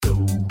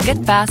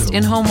Get fast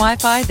in-home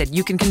Wi-Fi that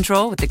you can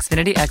control with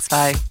Xfinity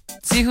XFi.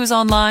 See who's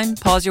online,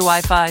 pause your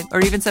Wi-Fi, or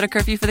even set a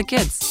curfew for the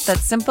kids.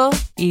 That's simple,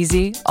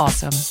 easy,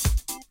 awesome.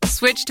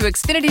 Switch to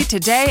Xfinity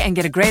today and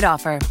get a great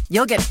offer.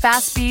 You'll get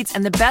fast speeds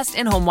and the best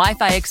in-home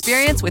Wi-Fi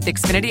experience with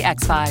Xfinity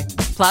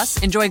XFi.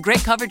 Plus, enjoy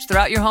great coverage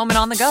throughout your home and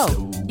on the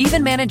go.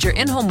 Even manage your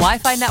in-home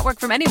Wi-Fi network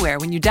from anywhere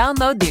when you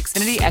download the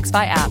Xfinity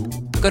XFi app.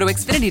 Go to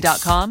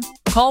Xfinity.com,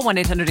 call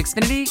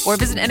 1-800-XFINITY, or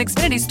visit an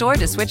Xfinity store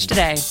to switch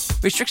today.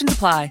 Restrictions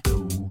apply.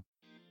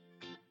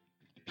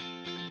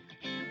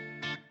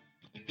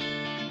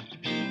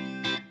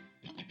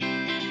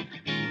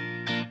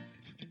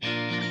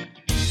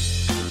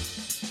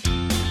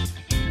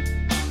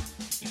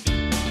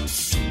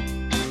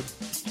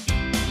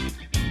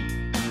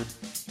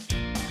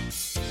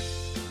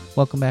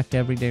 Welcome back to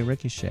Everyday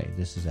Ricochet.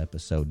 This is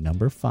episode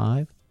number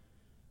 5.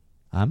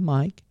 I'm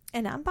Mike.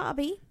 And I'm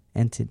Bobby.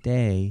 And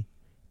today,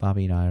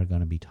 Bobby and I are going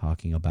to be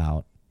talking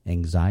about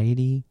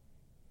anxiety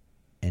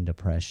and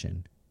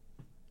depression.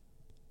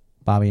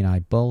 Bobby and I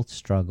both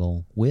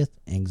struggle with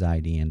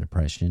anxiety and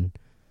depression.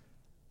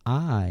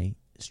 I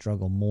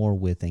struggle more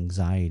with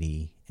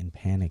anxiety and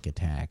panic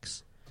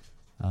attacks.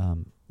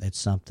 It's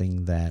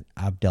something that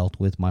I've dealt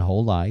with my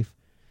whole life.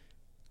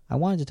 I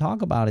wanted to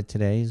talk about it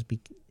today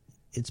because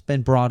it's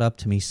been brought up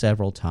to me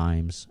several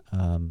times.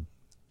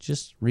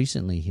 Just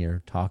recently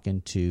here, talking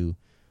to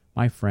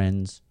my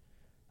friends,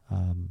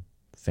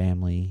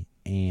 family,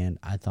 and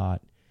I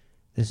thought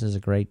this is a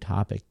great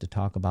topic to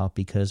talk about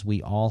because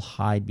we all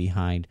hide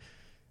behind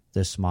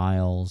the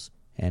smiles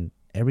and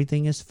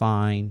everything is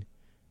fine.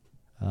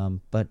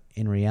 But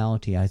in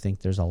reality, I think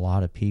there's a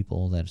lot of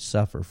people that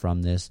suffer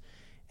from this,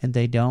 and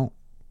they don't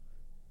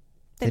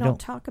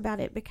talk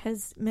about it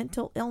because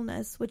mental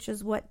illness, which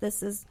is what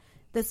this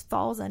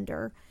falls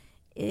under,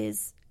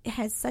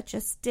 has such a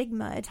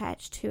stigma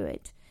attached to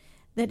it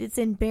that it's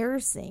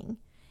embarrassing.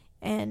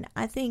 And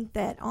I think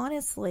that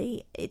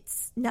honestly,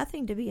 it's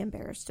nothing to be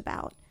embarrassed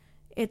about.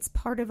 It's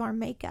part of our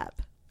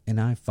makeup. And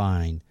I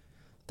find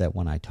that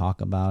when I talk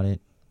about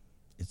it,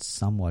 it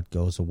somewhat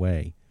goes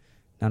away.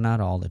 Now, not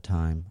all the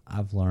time.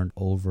 I've learned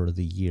over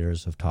the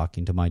years of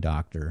talking to my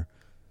doctor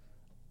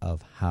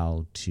of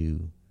how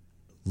to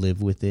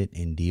live with it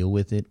and deal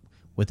with it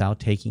without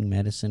taking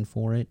medicine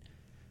for it.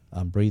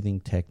 Breathing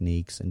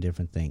techniques and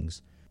different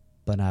things.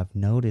 But I've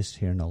noticed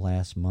here in the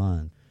last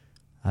month,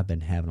 I've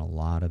been having a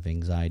lot of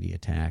anxiety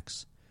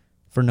attacks.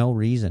 For no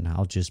reason,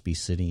 I'll just be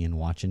sitting and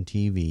watching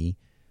TV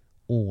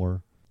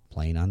or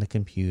playing on the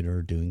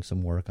computer, doing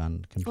some work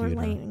on the computer.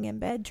 Or laying in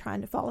bed trying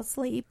to fall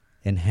asleep.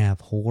 And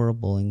have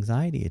horrible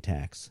anxiety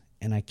attacks.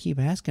 And I keep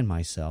asking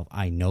myself,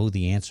 I know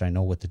the answer, I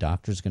know what the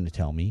doctor's going to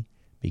tell me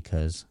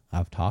because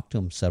I've talked to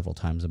him several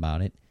times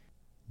about it.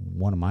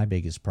 One of my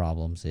biggest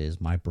problems is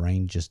my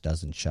brain just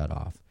doesn't shut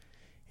off.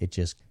 It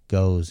just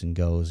goes and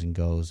goes and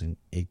goes, and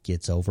it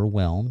gets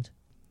overwhelmed,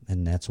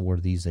 and that's where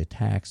these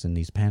attacks and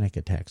these panic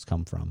attacks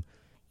come from.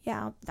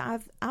 Yeah,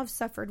 I've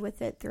suffered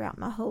with it throughout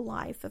my whole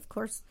life. Of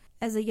course,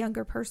 as a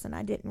younger person,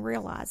 I didn't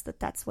realize that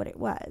that's what it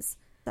was.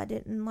 I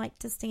didn't like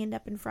to stand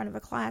up in front of a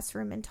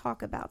classroom and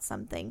talk about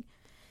something.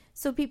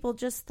 So people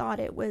just thought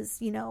it was,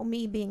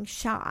 me being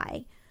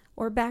shy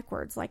or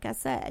backwards, like I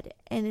said,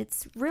 and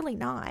it's really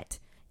not.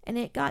 And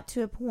it got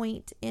to a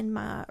point in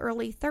my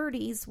early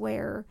 30s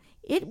where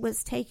it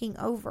was taking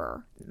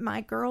over. My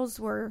girls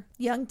were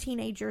young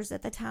teenagers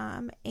at the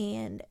time,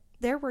 and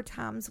there were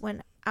times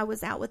when I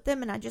was out with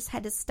them and I just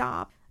had to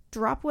stop,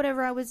 drop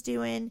whatever I was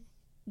doing,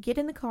 get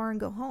in the car and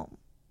go home.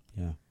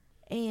 Yeah.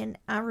 And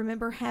I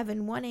remember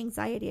having one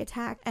anxiety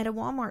attack at a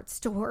Walmart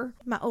store.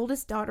 My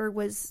oldest daughter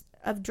was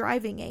of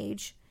driving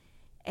age,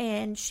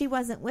 and she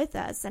wasn't with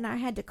us, and I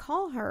had to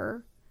call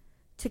her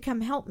to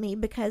come help me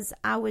because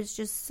I was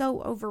just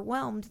so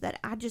overwhelmed that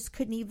I just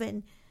couldn't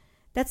even,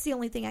 that's the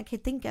only thing I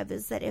could think of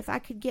is that if I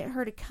could get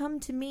her to come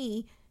to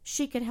me,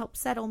 she could help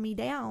settle me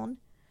down.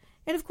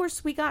 And of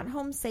course, we got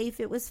home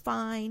safe. It was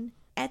fine.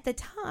 At the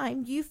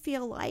time, you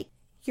feel like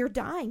you're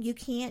dying. You're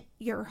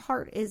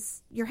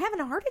having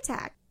a heart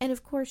attack. And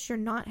of course, you're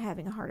not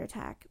having a heart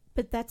attack,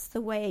 but that's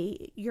the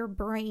way your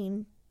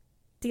brain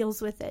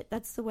deals with it.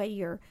 That's the way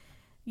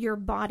your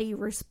body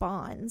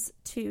responds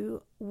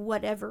to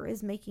whatever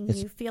is making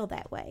you feel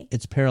that way.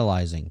 It's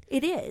paralyzing.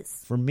 It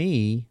is. For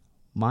me,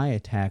 my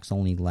attacks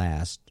only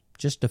last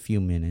just a few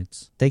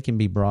minutes. They can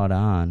be brought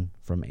on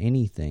from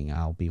anything.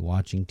 I'll be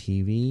watching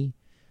TV,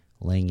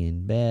 laying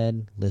in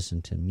bed,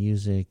 listen to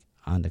music,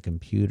 on the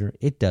computer.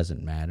 It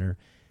doesn't matter.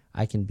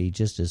 I can be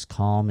just as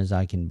calm as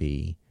I can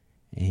be,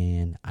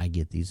 and I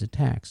get these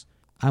attacks.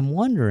 I'm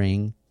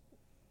wondering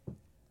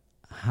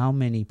how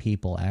many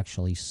people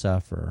actually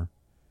suffer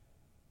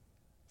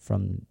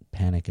from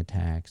panic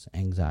attacks,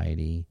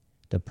 anxiety,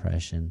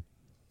 depression,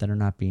 that are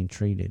not being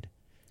treated.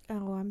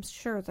 Oh, I'm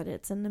sure that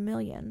it's in the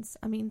millions.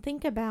 I mean,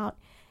 think about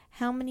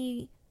how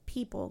many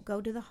people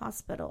go to the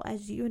hospital,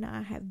 as you and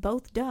I have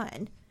both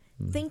done,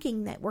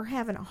 thinking that we're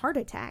having a heart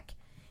attack.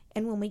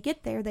 And when we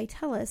get there, they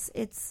tell us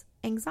it's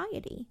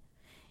anxiety.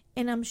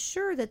 And I'm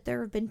sure that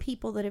there have been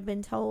people that have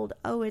been told,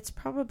 oh, it's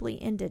probably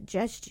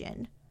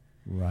indigestion.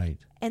 Right.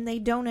 And they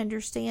don't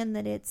understand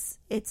that it's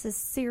a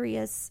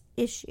serious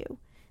issue.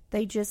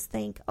 They just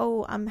think,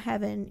 oh, I'm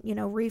having,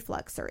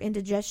 reflux or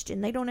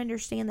indigestion. They don't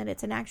understand that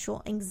it's an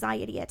actual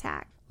anxiety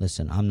attack.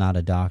 Listen, I'm not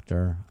a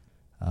doctor,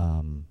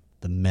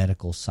 the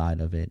medical side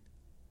of it.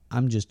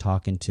 I'm just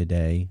talking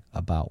today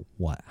about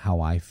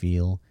how I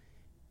feel.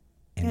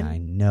 And I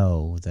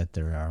know that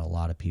there are a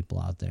lot of people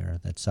out there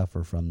that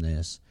suffer from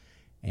this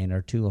and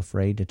are too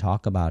afraid to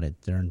talk about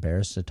it. They're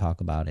embarrassed to talk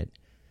about it.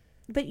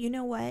 But you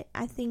know what?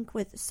 I think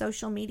with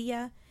social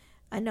media,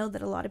 I know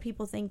that a lot of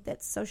people think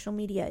that social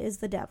media is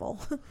the devil,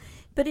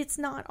 but it's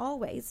not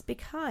always,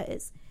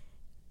 because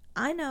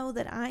I know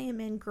that I am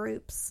in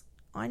groups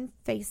on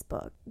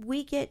Facebook.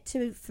 We get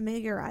to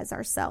familiarize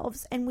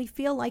ourselves and we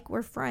feel like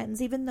we're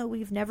friends, even though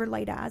we've never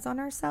laid eyes on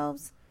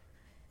ourselves.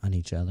 On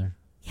each other?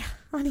 Yeah,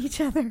 on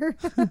each other.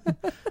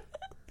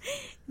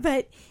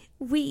 But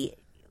we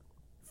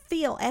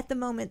feel at the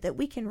moment that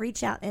we can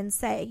reach out and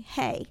say,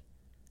 hey,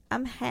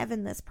 I'm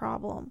having this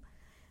problem.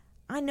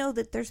 I know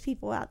that there's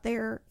people out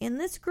there in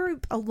this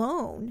group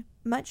alone,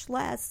 much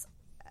less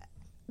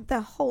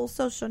the whole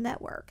social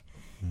network.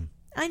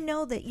 I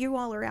know that you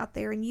all are out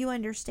there and you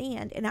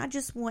understand, and I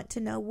just want to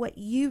know what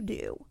you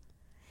do.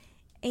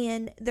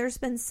 And there's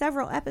been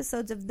several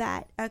episodes of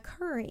that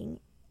occurring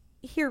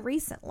here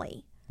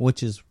recently.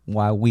 Which is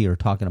why we are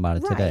talking about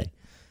it today.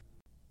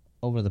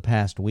 Over the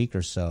past week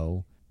or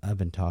so, I've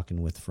been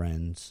talking with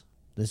friends.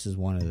 This is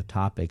one of the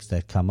topics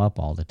that come up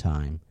all the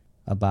time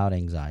about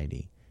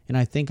anxiety. And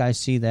I think I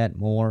see that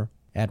more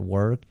at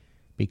work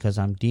because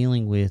I'm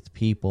dealing with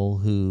people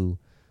who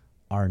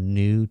are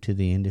new to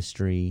the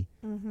industry.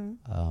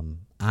 Mm-hmm.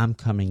 I'm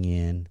coming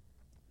in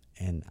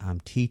and I'm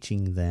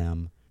teaching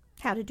them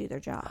how to do their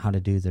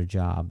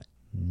job.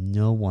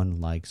 No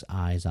one likes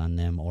eyes on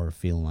them or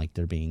feeling like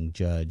they're being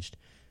judged,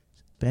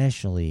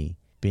 especially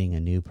being a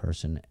new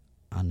person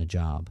on the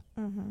job.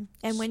 Mm-hmm.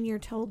 And when you're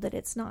told that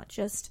it's not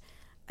just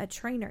a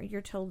trainer,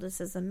 you're told this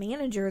is a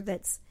manager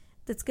that's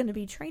going to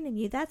be training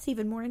you, that's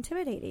even more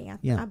intimidating,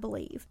 I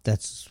believe.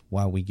 That's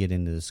why we get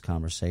into this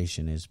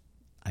conversation is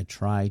I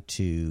try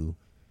to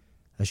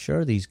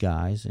assure these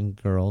guys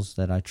and girls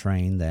that I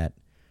train that,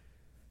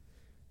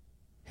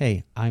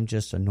 hey, I'm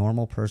just a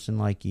normal person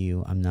like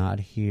you. I'm not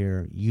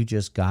here. You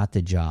just got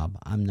the job.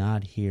 I'm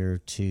not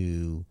here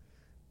to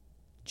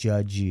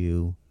judge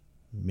you,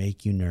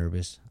 make you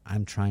nervous.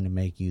 I'm trying to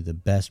make you the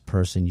best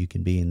person you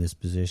can be in this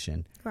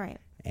position. Right.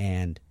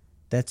 And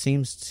that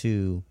seems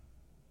to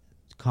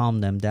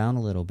calm them down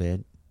a little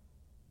bit.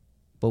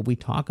 But we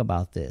talk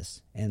about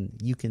this, and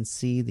you can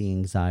see the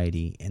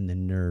anxiety and the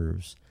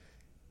nerves.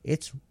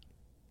 It's,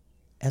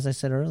 as I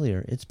said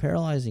earlier, it's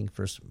paralyzing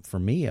for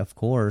me, of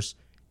course,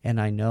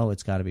 and I know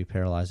it's got to be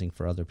paralyzing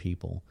for other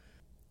people.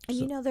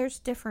 And there's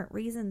different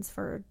reasons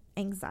for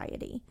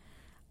anxiety.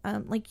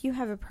 Like you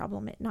have a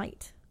problem at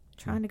night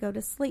trying to go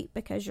to sleep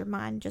because your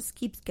mind just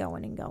keeps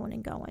going and going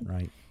and going.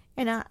 Right.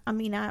 And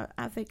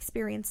I've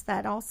experienced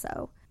that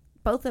also.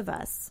 Both of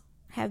us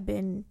have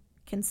been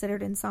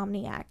considered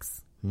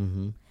insomniacs.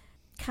 Mm-hmm.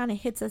 Kind of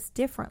hits us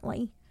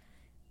differently,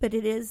 but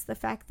it is the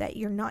fact that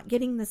you're not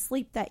getting the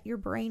sleep that your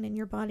brain and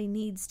your body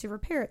needs to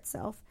repair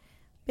itself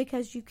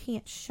because you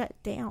can't shut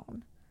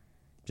down.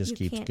 Just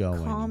keeps going.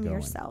 You can't calm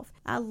yourself.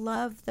 I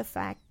love the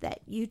fact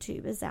that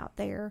YouTube is out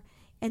there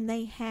and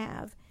they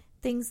have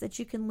things that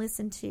you can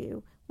listen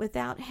to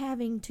without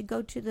having to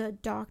go to the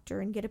doctor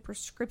and get a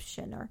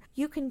prescription. Or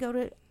you can go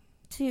to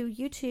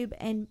YouTube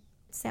and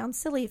sound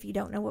silly if you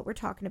don't know what we're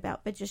talking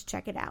about, but just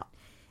check it out.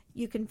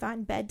 You can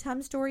find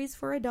bedtime stories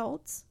for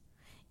adults,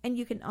 and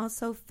you can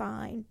also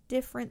find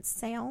different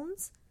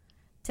sounds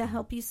to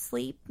help you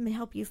sleep,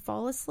 help you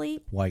fall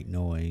asleep. White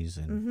noise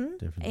and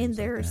different things. And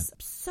there's like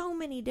that. So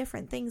many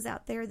different things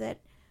out there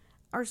that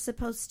are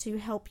supposed to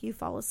help you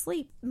fall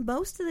asleep.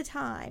 Most of the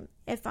time,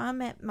 if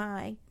I'm at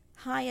my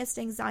highest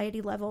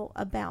anxiety level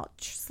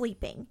about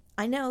sleeping,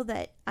 I know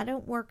that I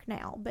don't work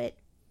now, but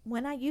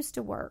when I used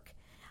to work,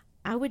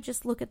 I would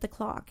just look at the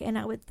clock and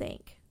I would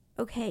think,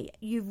 okay,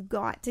 you've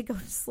got to go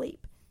to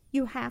sleep.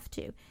 You have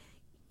to.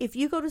 If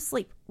you go to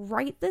sleep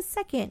right this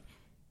second,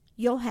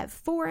 you'll have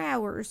 4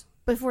 hours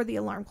before the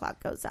alarm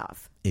clock goes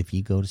off. If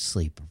you go to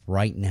sleep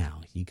right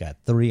now, you got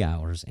 3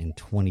 hours and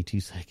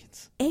 22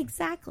 seconds.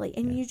 Exactly.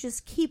 And you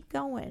just keep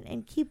going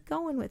and keep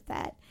going with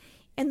that.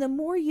 And the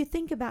more you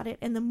think about it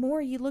and the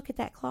more you look at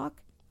that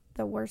clock,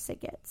 the worse it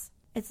gets.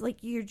 It's like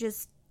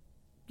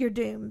you're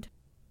doomed.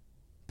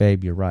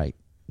 Babe, you're right.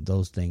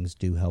 Those things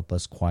do help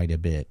us quite a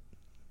bit.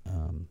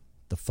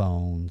 The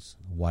phones,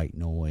 white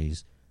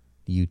noise,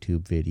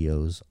 YouTube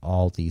videos,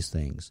 all these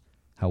things.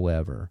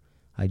 However,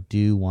 I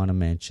do want to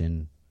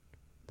mention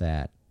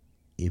that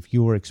if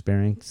you're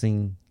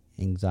experiencing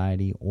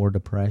anxiety or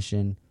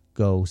depression,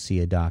 go see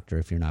a doctor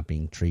if you're not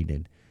being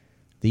treated.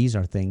 These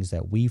are things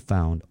that we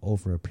found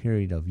over a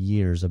period of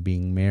years of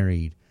being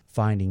married,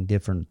 finding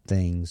different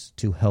things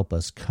to help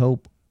us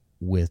cope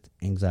with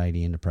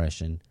anxiety and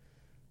depression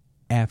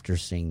after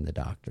seeing the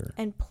doctor.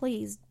 And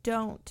please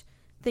don't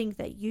think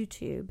that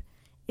YouTube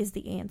is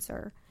the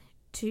answer.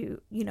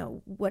 to,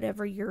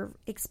 whatever you're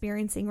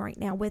experiencing right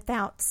now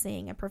without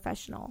seeing a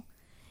professional.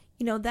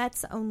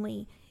 That's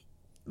only,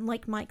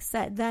 like Mike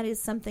said, that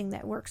is something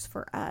that works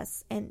for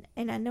us. And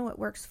I know it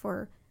works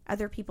for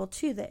other people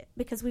too,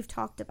 because we've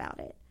talked about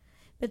it.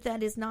 But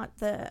that is not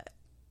the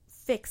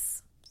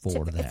fix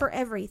for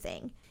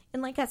everything.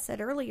 And like I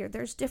said earlier,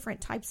 there's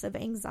different types of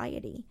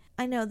anxiety.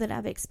 I know that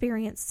I've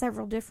experienced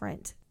several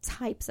different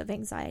types of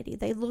anxiety.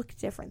 They look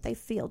different. They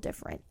feel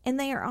different. And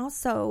they are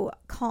also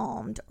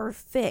calmed or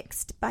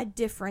fixed by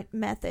different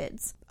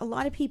methods. A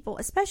lot of people,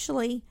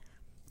 especially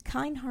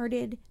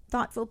kind-hearted,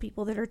 thoughtful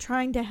people that are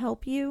trying to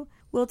help you,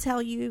 will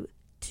tell you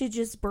to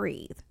just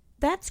breathe.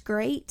 That's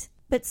great,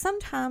 but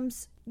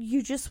sometimes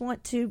you just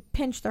want to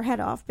pinch their head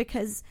off,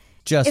 because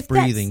just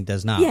breathing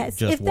does not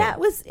just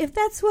work. If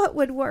that's what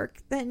would work,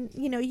 then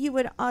you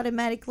would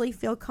automatically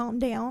feel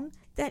calmed down.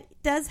 That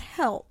does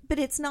help, but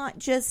it's not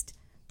just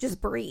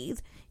breathe.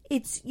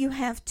 You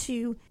have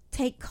to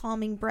take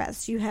calming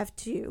breaths. You have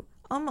to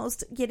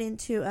almost get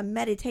into a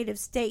meditative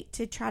state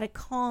to try to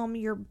calm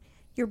your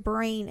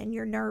brain and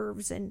your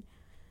nerves and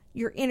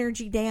your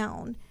energy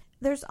down.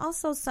 There's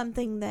also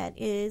something that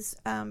is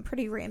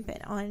pretty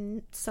rampant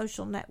on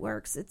social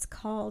networks. It's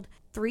called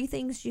 3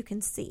 things you can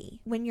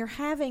see. When you're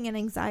having an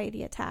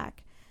anxiety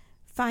attack,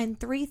 find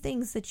 3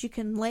 things that you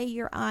can lay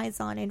your eyes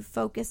on and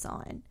focus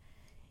on.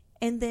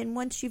 And then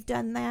once you've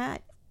done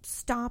that,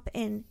 stop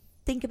and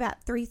think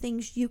about 3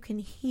 things you can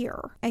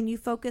hear. And you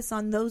focus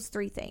on those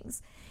 3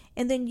 things.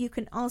 And then you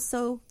can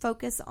also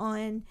focus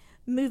on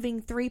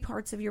moving 3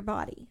 parts of your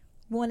body,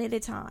 one at a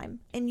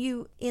time. And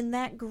you in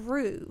that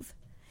groove.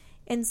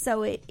 And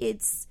so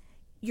it's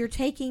you're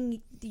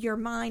taking your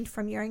mind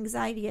from your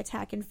anxiety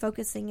attack and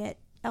focusing it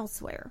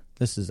elsewhere.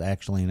 This is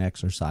actually an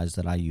exercise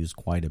that I use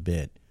quite a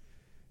bit.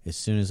 As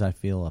soon as I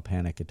feel a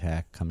panic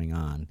attack coming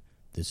on,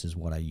 this is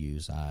what I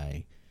use.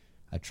 I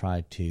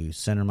try to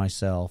center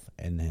myself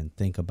and then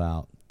think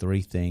about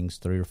 3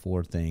 or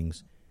 4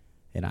 things.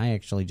 And I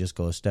actually just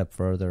go a step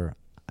further.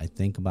 I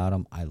think about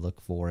them, I look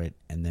for it,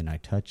 and then I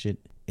touch it.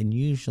 And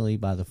usually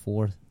by the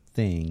 4th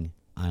thing,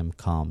 I'm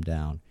calmed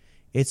down.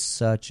 It's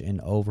such an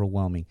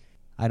overwhelming,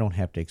 I don't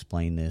have to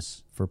explain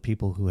this. For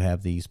people who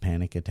have these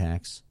panic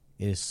attacks,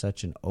 it is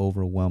such an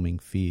overwhelming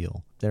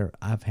feel.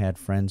 I've had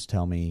friends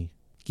tell me,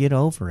 get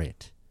over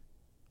it.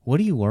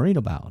 What are you worried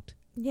about?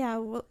 Yeah,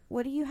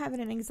 what are you having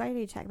an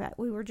anxiety attack about?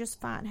 We were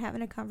just fine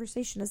having a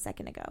conversation a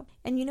second ago.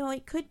 And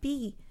it could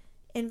be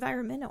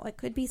environmental. It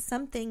could be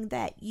something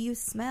that you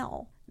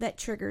smell that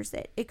triggers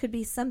it. It could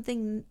be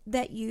something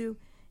that you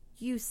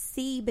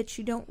see but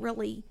you don't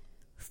really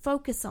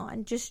focus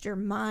on. Just your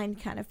mind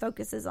kind of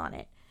focuses on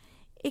it.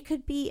 It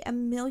could be a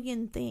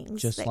million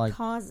things that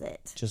cause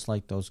it. Just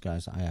like those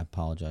guys, I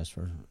apologize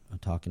for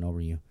talking over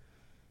you.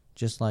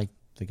 Just like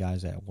the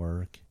guys at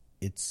work,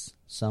 it's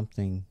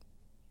something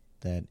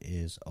that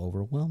is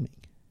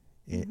overwhelming.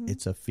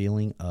 It's a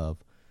feeling of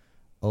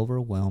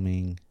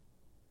overwhelming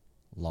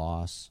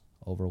loss,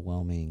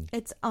 overwhelming.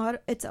 It's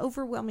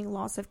overwhelming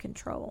loss of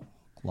control.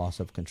 Loss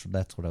of control.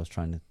 That's what I was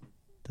trying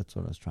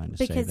to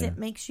say. Because it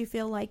makes you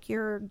feel like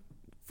you're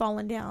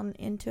falling down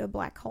into a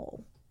black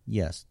hole.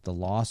 Yes, the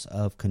loss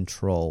of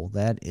control.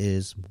 That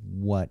is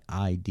what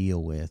I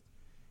deal with.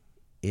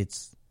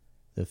 It's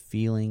the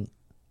feeling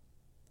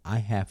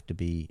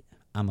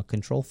I'm a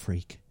control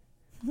freak.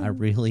 I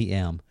really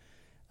am.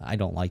 I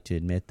don't like to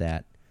admit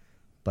that,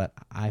 but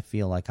I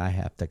feel like I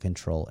have to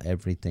control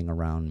everything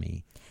around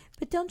me.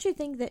 But don't you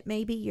think that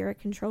maybe you're a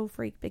control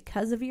freak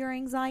because of your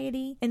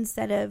anxiety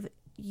instead of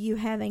you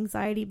have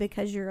anxiety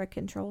because you're a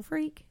control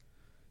freak?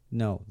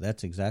 No,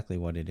 that's exactly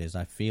what it is.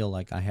 I feel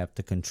like I have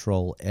to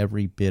control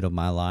every bit of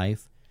my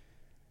life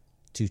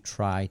to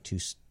try to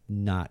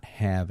not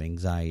have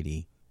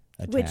anxiety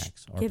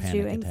attacks or panic attacks. Which gives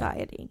you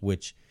anxiety.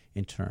 Which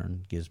in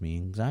turn gives me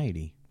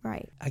anxiety.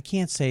 Right. I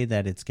can't say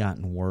that it's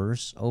gotten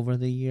worse over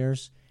the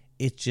years.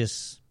 It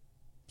just,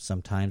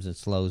 sometimes it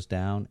slows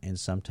down, and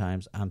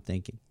sometimes I'm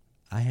thinking,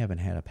 I haven't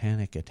had a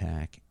panic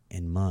attack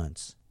in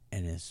months.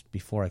 And it's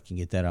before I can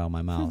get that out of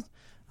my mouth,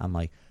 I'm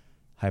like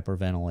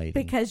hyperventilating.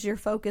 Because you're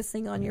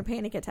focusing on your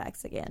panic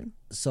attacks again.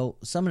 So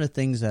some of the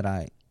things that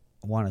I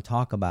want to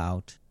talk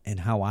about and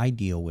how I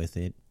deal with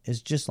it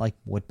is just like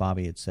what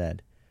Bobby had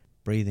said.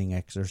 Breathing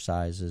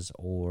exercises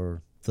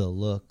or the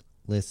look,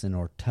 listen,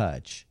 or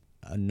touch.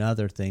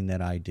 Another thing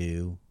that I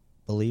do,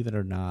 believe it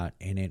or not,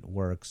 and it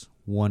works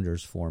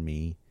wonders for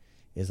me,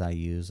 is I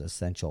use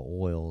essential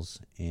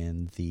oils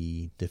in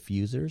the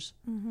diffusers.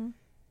 Mm-hmm.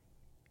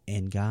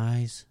 And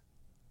guys,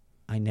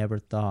 I never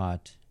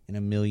thought in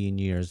a million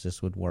years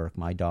this would work.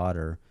 My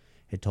daughter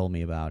had told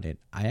me about it.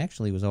 I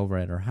actually was over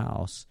at her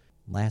house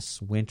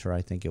last winter,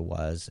 I think it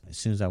was. As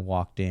soon as I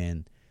walked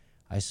in,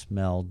 I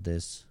smelled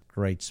this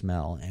great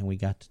smell, and we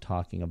got to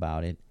talking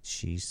about it.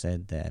 She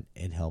said that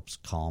it helps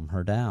calm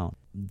her down.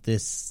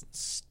 This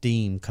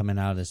steam coming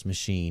out of this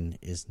machine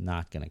is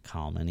not going to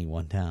calm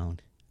anyone down.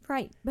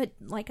 Right, but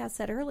like I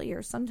said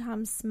earlier,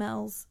 sometimes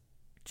smells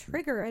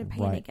trigger a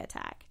panic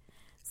attack.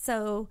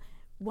 So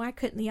why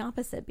couldn't the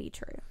opposite be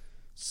true?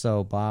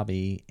 So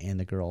Bobby and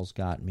the girls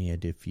got me a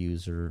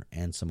diffuser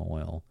and some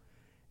oil.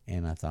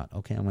 And I thought,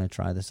 okay, I'm going to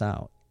try this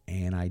out.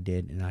 And I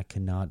did, and I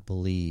could not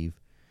believe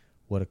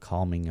what a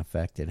calming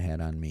effect it had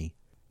on me.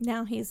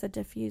 Now he's a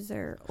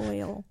diffuser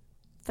oil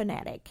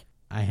fanatic.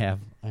 I have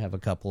a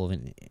couple of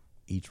in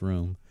each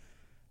room.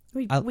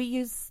 We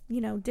use,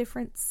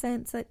 different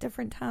scents at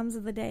different times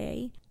of the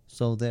day.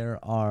 So there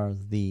are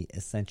the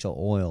essential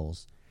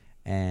oils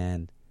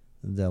and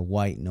the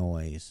white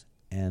noise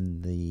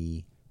and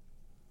the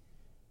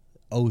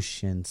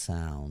ocean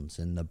sounds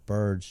and the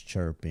birds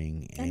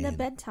chirping. And the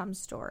bedtime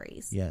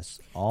stories. Yes.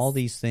 All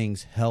these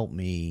things help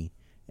me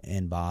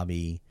and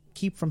Bobby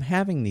keep from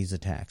having these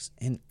attacks.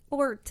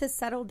 Or to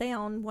settle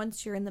down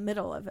once you're in the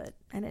middle of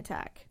an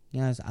attack.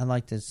 Yes, I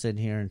like to sit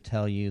here and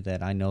tell you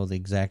that I know the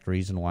exact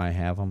reason why I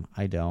have them.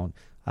 I don't.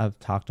 I've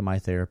talked to my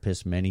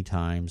therapist many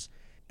times.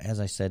 As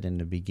I said in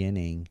the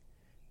beginning,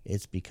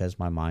 it's because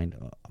my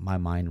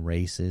mind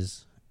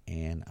races,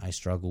 and I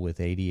struggle with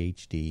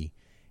ADHD,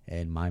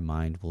 and my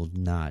mind will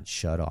not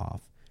shut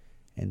off.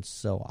 And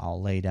so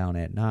I'll lay down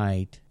at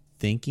night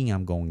thinking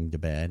I'm going to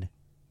bed,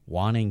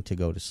 wanting to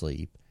go to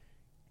sleep,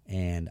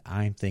 and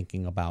I'm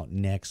thinking about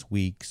next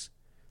week's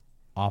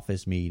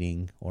office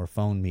meeting or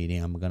phone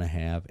meeting I'm going to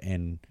have,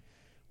 and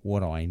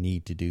what do I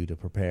need to do to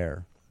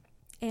prepare.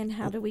 And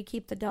how do we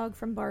keep the dog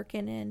from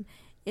barking, and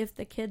if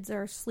the kids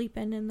are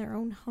sleeping in their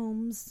own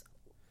homes,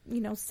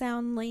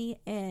 soundly,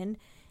 and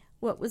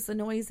what was the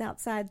noise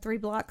outside 3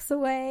 blocks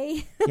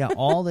away? Yeah,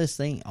 all these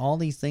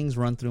things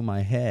run through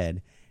my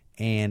head,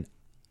 and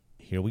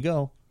here we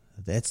go.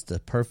 That's the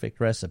perfect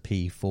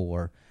recipe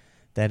for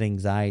that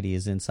anxiety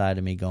is inside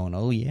of me going,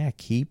 oh yeah,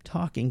 keep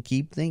talking,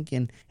 keep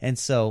thinking. And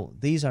so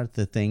these are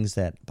the things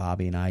that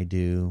Bobby and I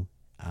do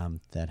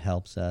that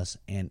helps us.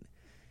 And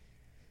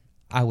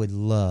I would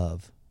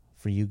love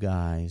for you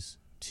guys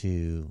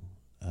to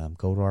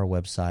go to our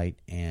website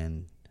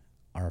and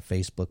our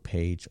Facebook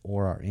page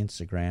or our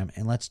Instagram,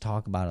 and let's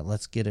talk about it.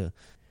 Let's get a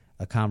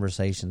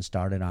conversation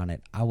started on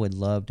it. I would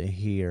love to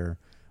hear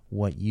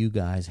what you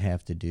guys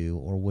have to do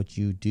or what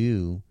you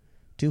do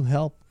to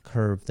help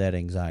curb that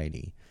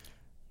anxiety.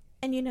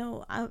 And,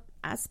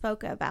 I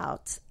spoke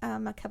about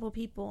a couple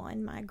people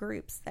in my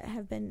groups that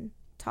have been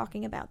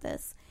talking about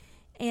this,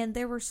 and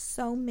there were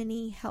so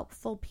many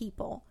helpful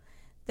people.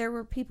 There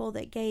were people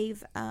that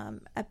gave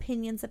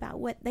opinions about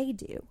what they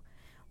do.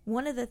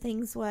 One of the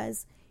things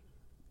was,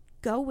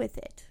 go with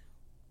it.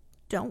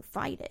 Don't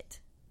fight it.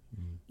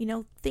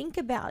 Mm-hmm. Think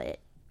about it.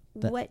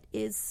 What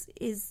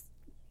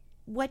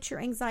your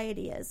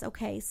anxiety is.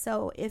 Okay,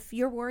 so if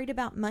you're worried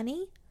about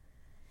money,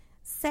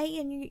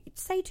 say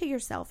to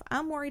yourself,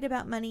 I'm worried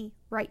about money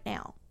right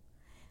now.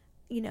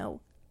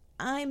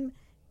 I'm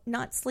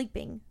not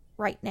sleeping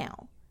right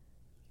now.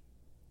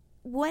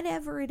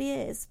 Whatever it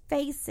is,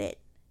 face it,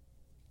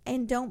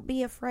 and don't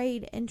be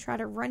afraid and try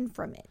to run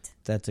from it.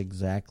 That's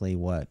exactly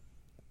what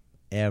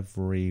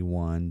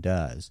everyone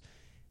does.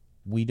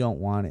 We don't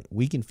want it.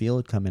 We can feel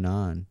it coming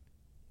on.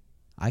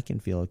 I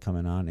can feel it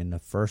coming on, and the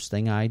first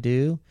thing I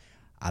do,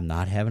 I'm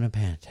not having a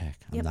panic attack.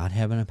 I'm not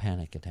having a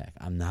panic attack.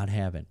 I'm not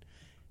having.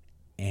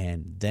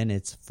 And then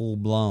it's full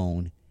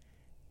blown,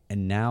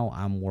 and now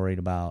I'm worried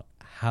about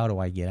how do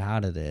I get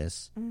out of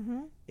this.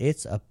 Mm-hmm.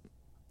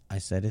 I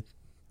said it,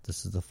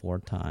 this is the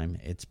 4th time,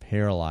 it's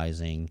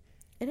paralyzing.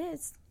 It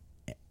is.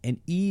 And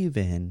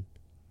even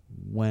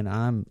when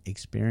I'm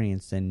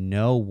experienced and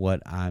know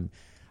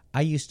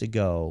I used to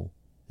go,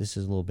 this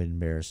is a little bit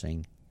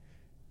embarrassing,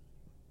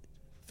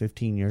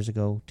 15 years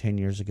ago, 10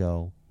 years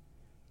ago,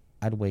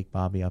 I'd wake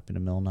Bobby up in the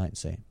middle of the night and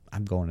say,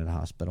 I'm going to the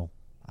hospital.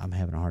 I'm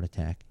having a heart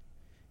attack.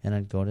 And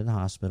I'd go to the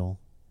hospital,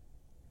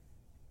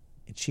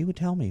 and she would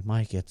tell me,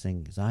 Mike, it's an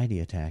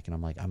anxiety attack. And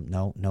I'm like,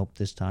 nope,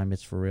 this time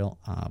it's for real.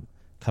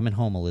 Coming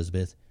home,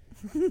 Elizabeth.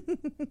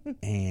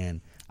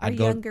 And our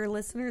younger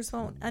listeners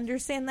won't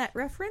understand that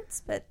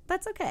reference, but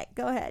that's okay.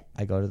 Go ahead.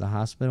 I go to the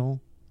hospital,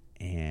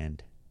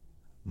 and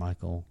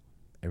Michael,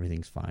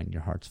 everything's fine.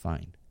 Your heart's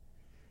fine.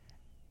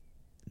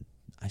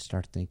 I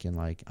start thinking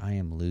like I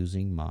am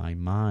losing my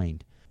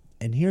mind.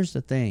 And here's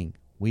the thing.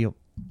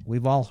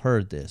 We've all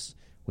heard this.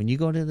 When you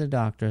go to the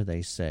doctor,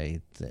 they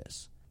say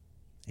this.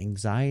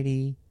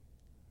 Anxiety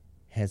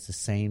has the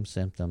same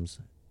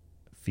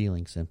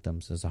feeling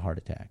symptoms as a heart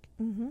attack.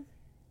 Mm-hmm.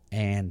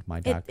 And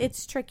my doctor...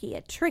 It's tricky.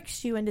 It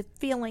tricks you into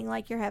feeling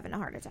like you're having a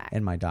heart attack.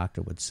 And my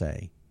doctor would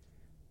say,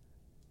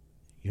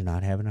 you're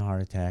not having a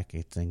heart attack,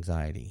 it's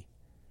anxiety.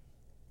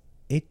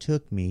 It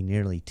took me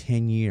nearly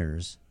 10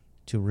 years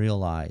to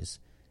realize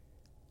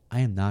I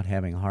am not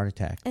having a heart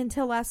attack.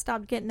 Until I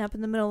stopped getting up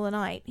in the middle of the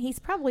night. He's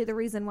probably the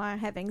reason why I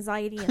have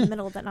anxiety in the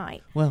middle of the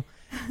night. Well,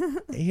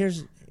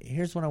 here's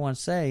what I want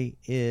to say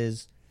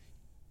is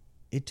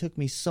it took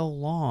me so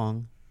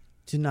long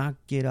to not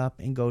get up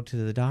and go to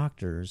the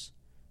doctors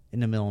in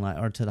the middle of the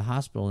night or to the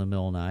hospital in the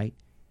middle of the night.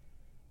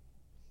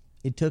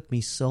 It took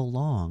me so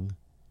long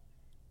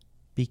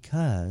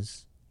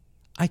because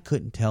I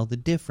couldn't tell the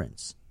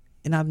difference.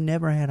 And I've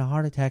never had a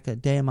heart attack a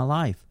day in my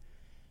life.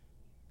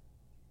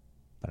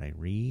 But I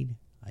read,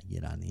 I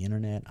get on the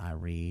internet, I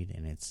read,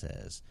 and it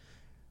says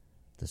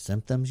The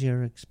symptoms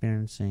you're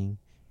experiencing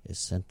is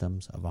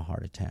symptoms of a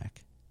heart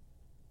attack.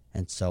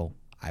 And so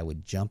I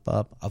would jump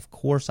up. Of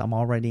course, I'm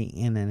already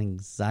in an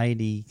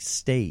anxiety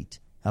state,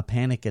 a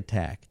panic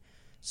attack.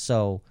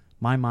 So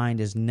my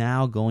mind is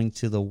now going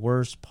to the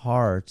worst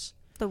parts.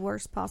 The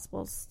worst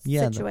possible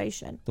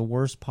situation. The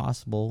worst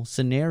possible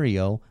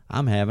scenario.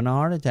 I'm having a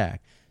heart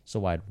attack.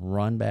 So I'd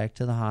run back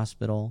to the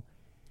hospital.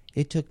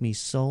 It took me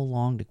so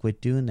long to quit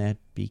doing that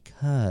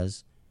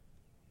because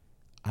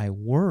I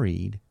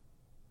worried,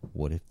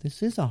 what if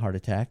this is a heart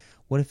attack?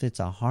 What if it's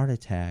a heart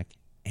attack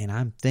and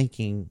I'm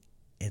thinking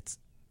it's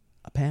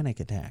a panic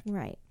attack?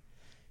 Right.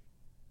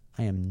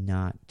 I am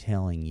not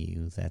telling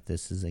you that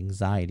this is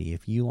anxiety.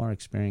 If you are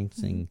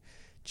experiencing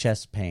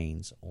chest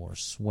pains or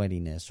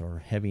sweatiness or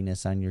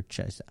heaviness on your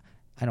chest,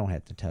 I don't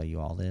have to tell you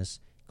all this.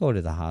 Go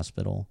to the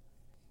hospital.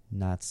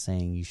 Not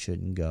saying you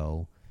shouldn't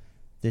go.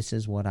 This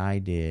is what I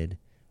did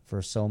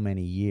for so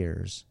many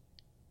years.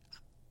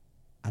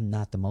 I'm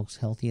not the most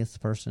healthiest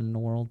person in the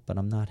world, but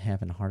I'm not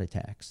having heart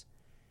attacks.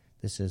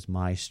 This is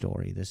my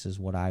story. This is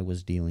what I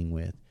was dealing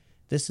with.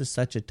 This is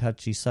such a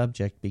touchy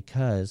subject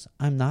because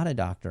I'm not a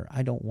doctor.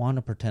 I don't want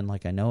to pretend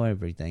like I know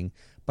everything,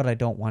 but I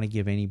don't want to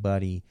give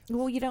anybody...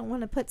 Well, you don't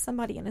want to put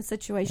somebody in a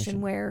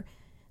situation where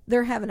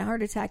they're having a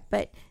heart attack,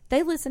 but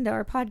they listen to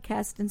our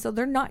podcast, and so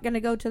they're not going to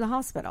go to the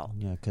hospital.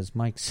 Yeah, because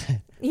Mike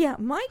said... Yeah,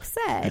 Mike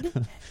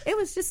said it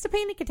was just a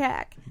panic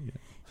attack. Yeah.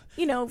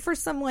 You know, for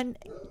someone,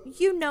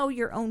 you know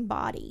your own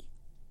body.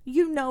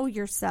 You know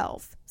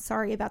yourself.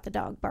 Sorry about the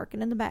dog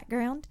barking in the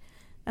background.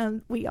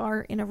 We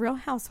are in a real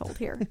household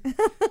here.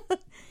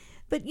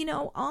 But, you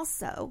know,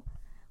 also,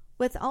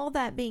 with all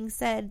that being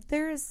said,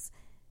 there's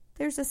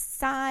a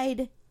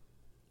side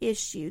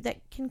issue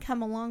that can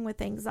come along with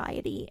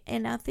anxiety.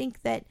 And I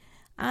think that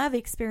I've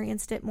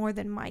experienced it more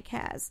than Mike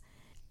has.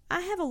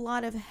 I have a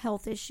lot of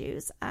health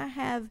issues. I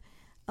have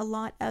a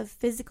lot of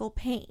physical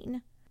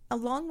pain.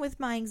 Along with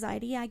my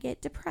anxiety, I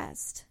get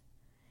depressed.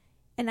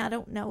 And I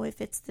don't know if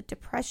it's the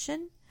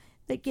depression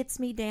that gets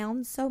me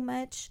down so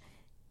much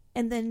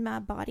and then my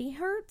body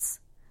hurts,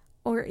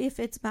 or if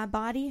it's my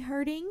body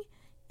hurting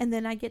and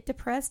then I get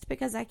depressed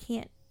because I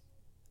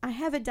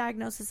have a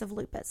diagnosis of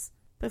lupus.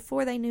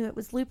 Before they knew it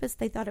was lupus,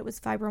 they thought it was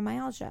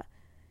fibromyalgia.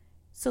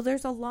 So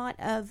there's a lot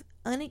of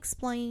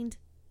unexplained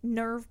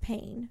nerve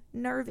pain,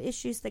 nerve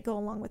issues that go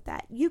along with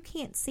that. You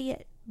can't see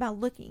it by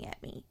looking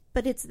at me,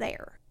 but it's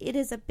there. It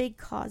is a big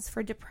cause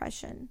for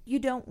depression. You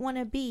don't want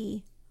to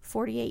be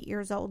 48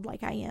 years old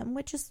like I am,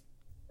 which is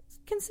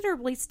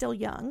considerably still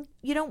young.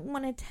 You don't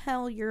want to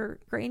tell your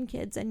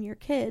grandkids and your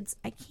kids,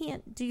 I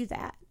can't do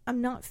that.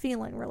 I'm not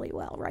feeling really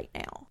well right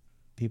now.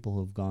 People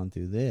who've gone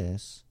through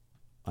this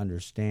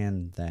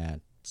understand that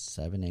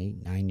 7,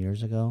 8, 9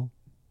 years ago,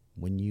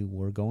 when you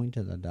were going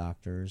to the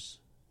doctors,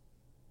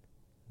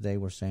 they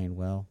were saying,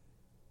 well,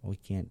 we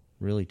can't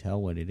really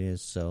tell what it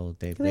is, so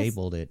they've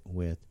labeled it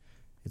with,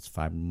 it's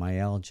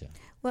fibromyalgia.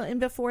 Well, and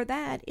before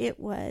that, it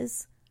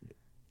was,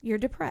 you're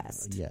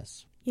depressed.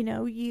 Yes. You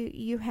know,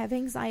 you have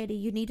anxiety.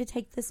 You need to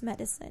take this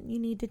medicine. You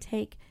need to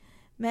take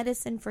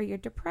medicine for your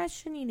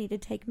depression. You need to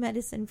take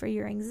medicine for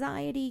your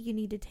anxiety. You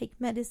need to take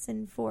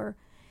medicine for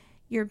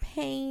your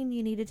pain.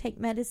 You need to take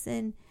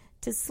medicine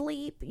to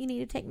sleep. You need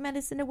to take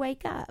medicine to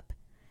wake up.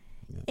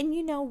 Yeah. And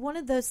you know, one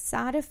of those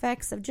side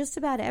effects of just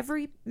about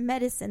every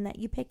medicine that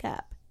you pick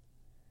up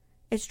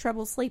is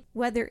trouble sleep,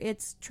 whether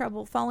it's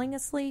trouble falling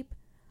asleep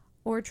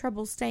or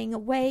trouble staying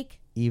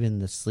awake. Even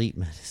the sleep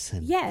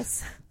medicine.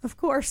 Yes, of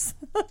course.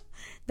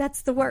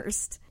 That's the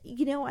worst.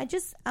 You know,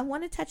 I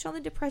want to touch on the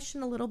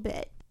depression a little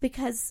bit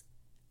because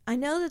I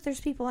know that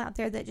there's people out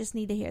there that just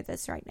need to hear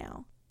this right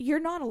now. You're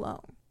not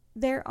alone.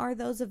 There are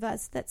those of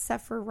us that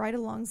suffer right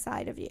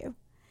alongside of you.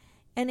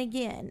 And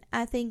again,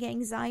 I think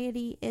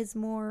anxiety is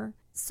more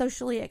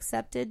socially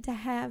accepted to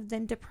have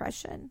than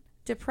depression.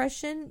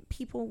 Depression,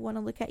 people want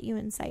to look at you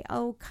and say,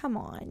 oh, come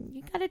on,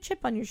 you got a chip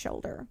on your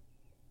shoulder.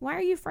 Why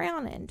are you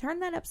frowning? Turn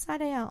that upside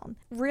down.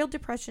 Real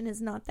depression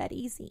is not that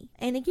easy.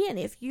 And again,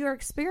 if you're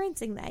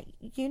experiencing that,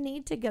 you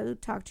need to go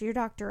talk to your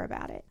doctor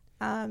about it.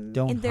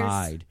 Don't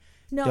hide.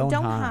 No,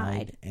 don't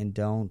hide. And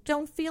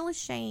don't feel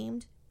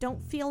ashamed.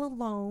 Don't feel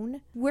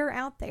alone. We're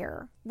out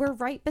there. We're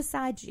right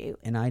beside you.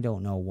 And I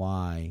don't know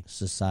why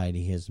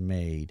society has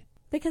made...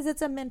 Because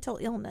it's a mental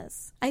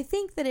illness. I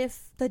think that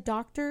if the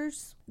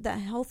doctors, the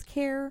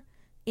healthcare,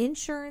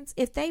 insurance,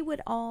 if they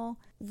would all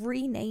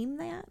rename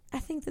that, I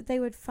think that they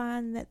would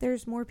find that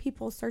there's more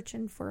people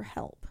searching for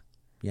help.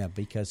 Yeah,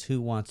 because who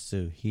wants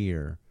to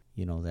hear,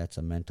 that's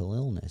a mental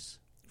illness?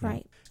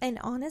 Right. And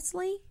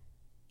honestly,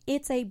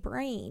 it's a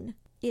brain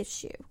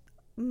issue.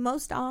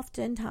 Most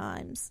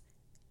oftentimes,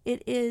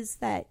 it is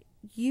that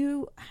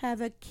you have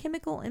a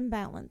chemical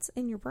imbalance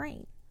in your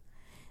brain.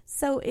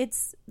 So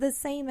it's the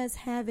same as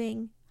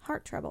having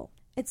heart trouble.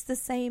 It's the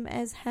same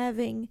as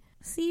having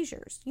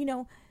seizures.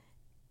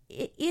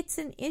 It's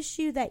an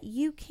issue that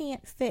you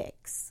can't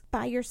fix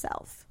by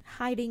yourself,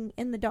 hiding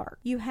in the dark.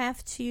 You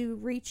have to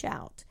reach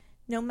out.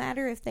 No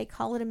matter if they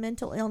call it a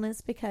mental illness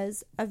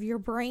because of your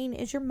brain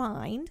is your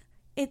mind,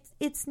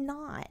 It's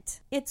not.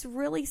 It's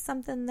really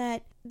something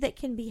that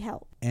can be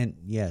helped. And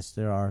yes,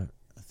 there are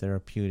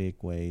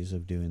therapeutic ways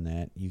of doing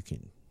that.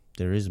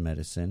 There is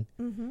medicine.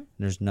 Mm-hmm.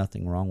 There's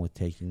nothing wrong with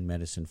taking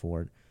medicine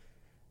for it.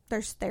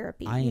 There's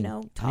therapy,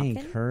 talking.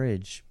 I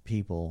encourage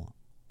people.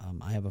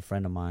 I have a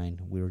friend of mine.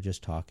 We were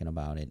just talking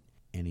about it,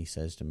 and he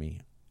says to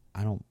me,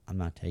 I'm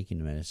not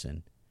taking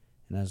medicine.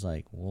 And I was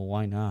like, well,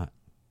 why not?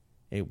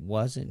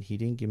 He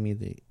didn't give me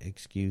the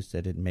excuse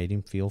that it made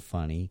him feel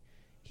funny.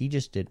 He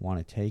just didn't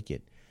want to take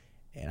it.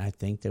 And I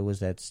think there was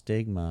that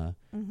stigma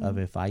of,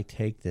 if I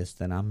take this,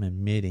 then I'm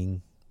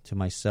admitting to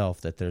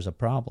myself that there's a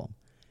problem.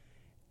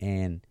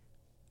 And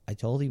I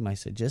told him, I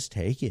said, just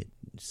take it.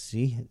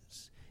 See,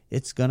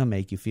 it's going to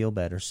make you feel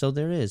better. So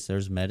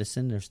there's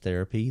medicine, there's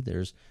therapy,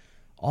 there's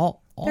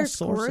all there's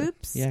sorts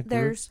groups. Groups.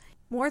 There's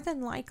more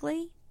than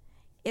likely,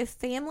 if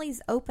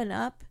families open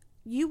up,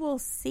 you will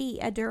see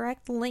a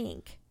direct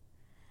link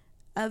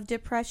of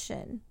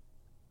depression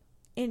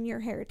in your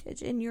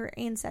heritage, in your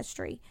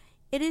ancestry.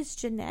 It is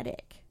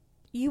genetic.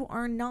 You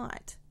are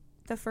not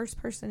the first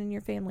person in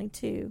your family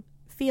to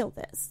feel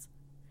this.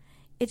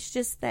 It's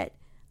just that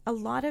a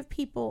lot of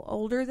people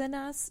older than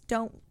us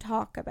don't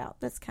talk about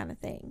this kind of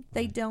thing.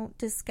 They don't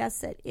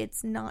discuss it.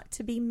 It's not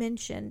to be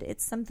mentioned.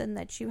 It's something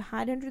that you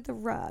hide under the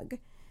rug.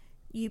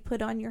 You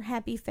put on your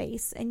happy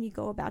face and you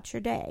go about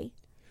your day.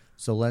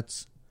 So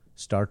let's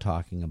start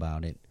talking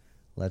about it.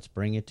 Let's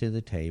bring it to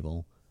the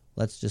table.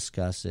 Let's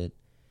discuss it.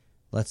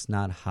 Let's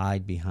not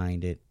hide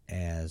behind it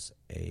as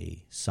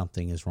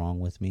something is wrong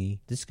with me.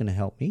 This is going to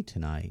help me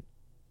tonight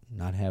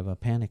not have a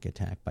panic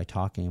attack by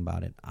talking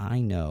about it. I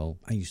know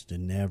I used to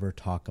never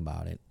talk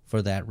about it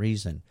for that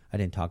reason. I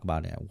didn't talk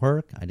about it at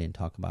work. I didn't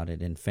talk about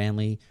it in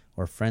family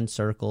or friend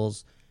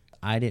circles.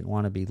 I didn't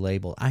want to be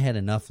labeled. I had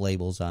enough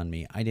labels on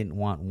me. I didn't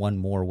want one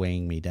more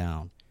weighing me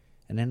down.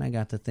 And then I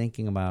got to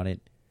thinking about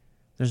it.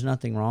 There's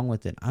nothing wrong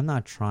with it. I'm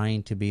not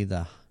trying to be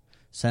the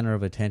center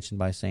of attention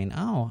by saying,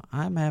 oh,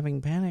 I'm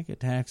having panic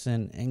attacks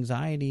and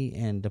anxiety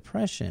and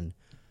depression.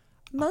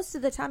 Most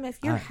of the time, if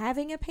you're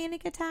having a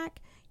panic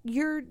attack,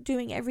 you're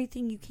doing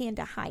everything you can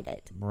to hide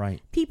it.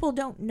 Right. People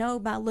don't know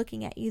by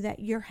looking at you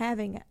that you're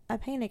having a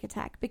panic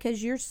attack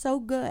because you're so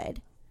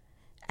good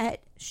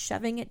at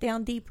shoving it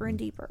down deeper and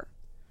deeper.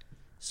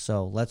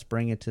 So let's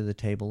bring it to the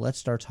table. Let's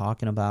start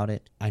talking about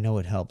it. I know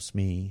it helps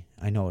me.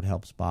 I know it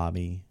helps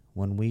Bobby.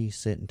 When we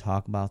sit and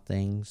talk about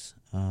things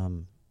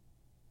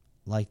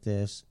like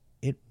this,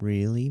 it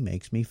really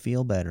makes me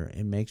feel better.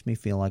 It makes me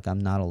feel like I'm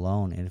not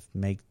alone, and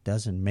it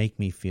doesn't make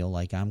me feel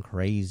like I'm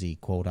crazy,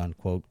 quote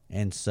unquote.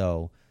 And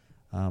so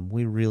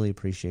we really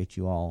appreciate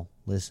you all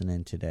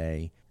listening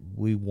today.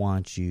 We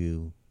want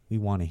to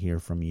hear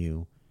from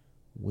you.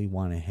 We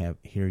want to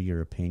hear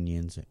your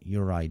opinions,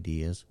 your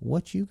ideas,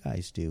 what you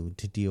guys do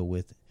to deal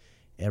with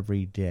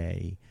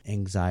everyday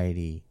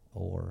anxiety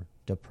or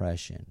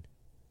depression.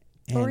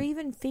 Or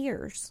even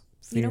fears.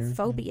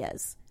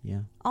 Phobias.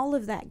 Yeah. All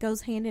of that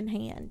goes hand in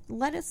hand.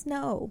 Let us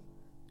know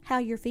how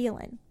you're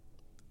feeling.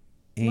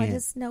 Let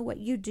us know what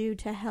you do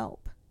to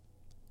help.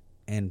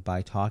 And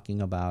by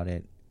talking about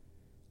it,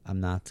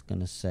 I'm not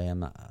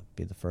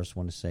be the first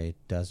one to say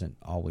it doesn't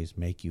always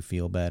make you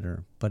feel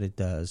better, but it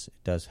does.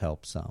 It does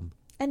help some.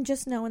 And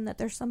just knowing that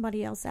there's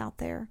somebody else out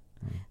there.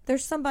 Right.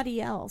 There's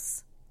somebody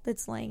else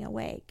that's laying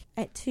awake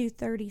at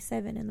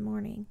 2:37 in the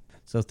morning.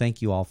 So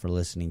thank you all for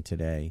listening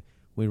today.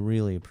 We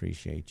really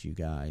appreciate you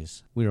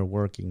guys. We are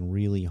working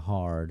really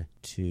hard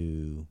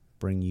to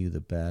bring you the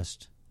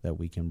best that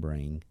we can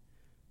bring.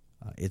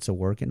 It's a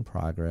work in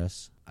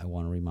progress. I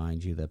want to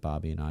remind you that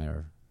Bobby and I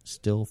are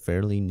still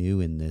fairly new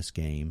in this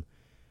game.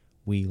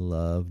 We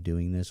love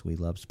doing this. We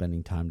love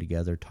spending time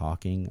together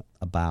talking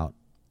about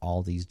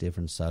all these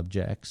different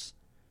subjects.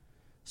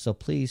 So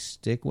please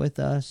stick with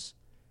us.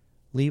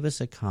 Leave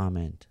us a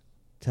comment.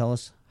 Tell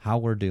us how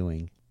we're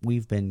doing.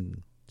 We've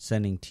been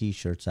sending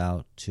T-shirts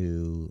out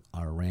to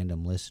our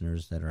random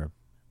listeners that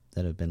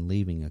have been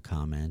leaving a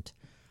comment.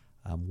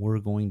 We're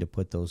going to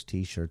put those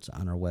T-shirts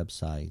on our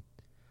website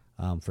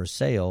for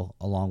sale,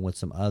 along with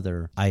some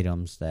other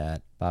items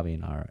that Bobby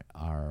and I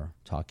are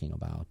talking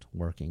about,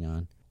 working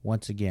on.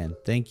 Once again,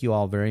 thank you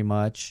all very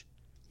much.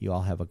 You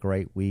all have a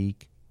great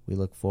week. We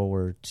look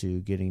forward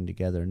to getting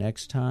together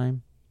next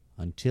time.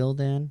 Until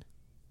then,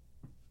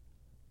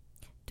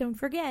 don't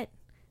forget,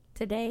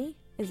 today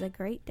is a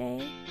great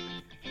day.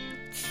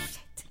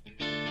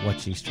 What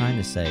she's trying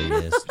to say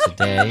is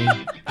today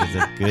is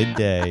a good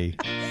day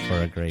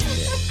for a great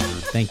day.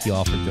 Thank you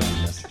all for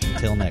joining us.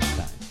 Until next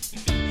time.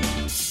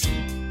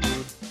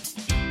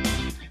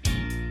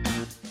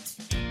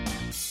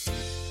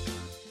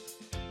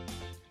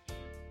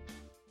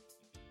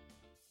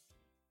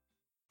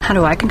 How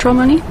do I control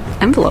money?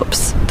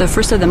 Envelopes. The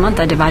first of the month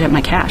I divide up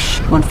my cash.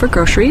 One for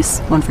groceries,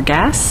 one for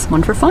gas,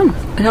 one for fun.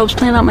 It helps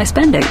plan out my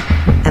spending.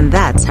 And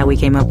that's how we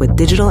came up with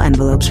digital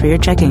envelopes for your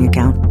checking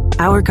account.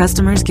 Our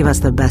customers give us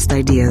the best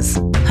ideas.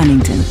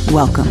 Huntington,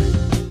 welcome.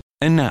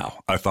 And now,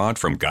 a thought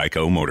from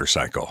Geico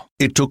Motorcycle.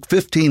 It took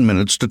 15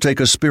 minutes to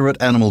take a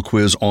spirit animal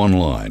quiz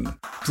online.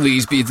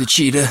 Please be the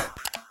cheetah.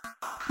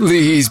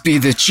 Please be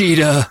the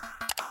cheetah.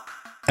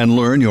 and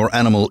learn your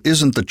animal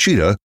isn't the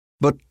cheetah,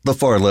 but the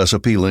far less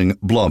appealing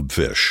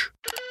blobfish.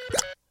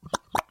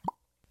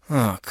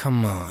 Oh,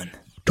 come on.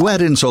 To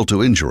add insult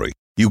to injury,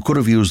 you could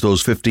have used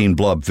those 15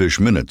 blobfish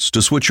minutes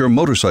to switch your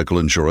motorcycle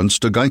insurance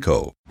to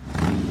Geico.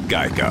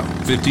 Geico.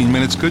 15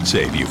 minutes could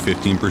save you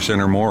 15%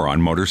 or more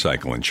on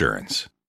motorcycle insurance.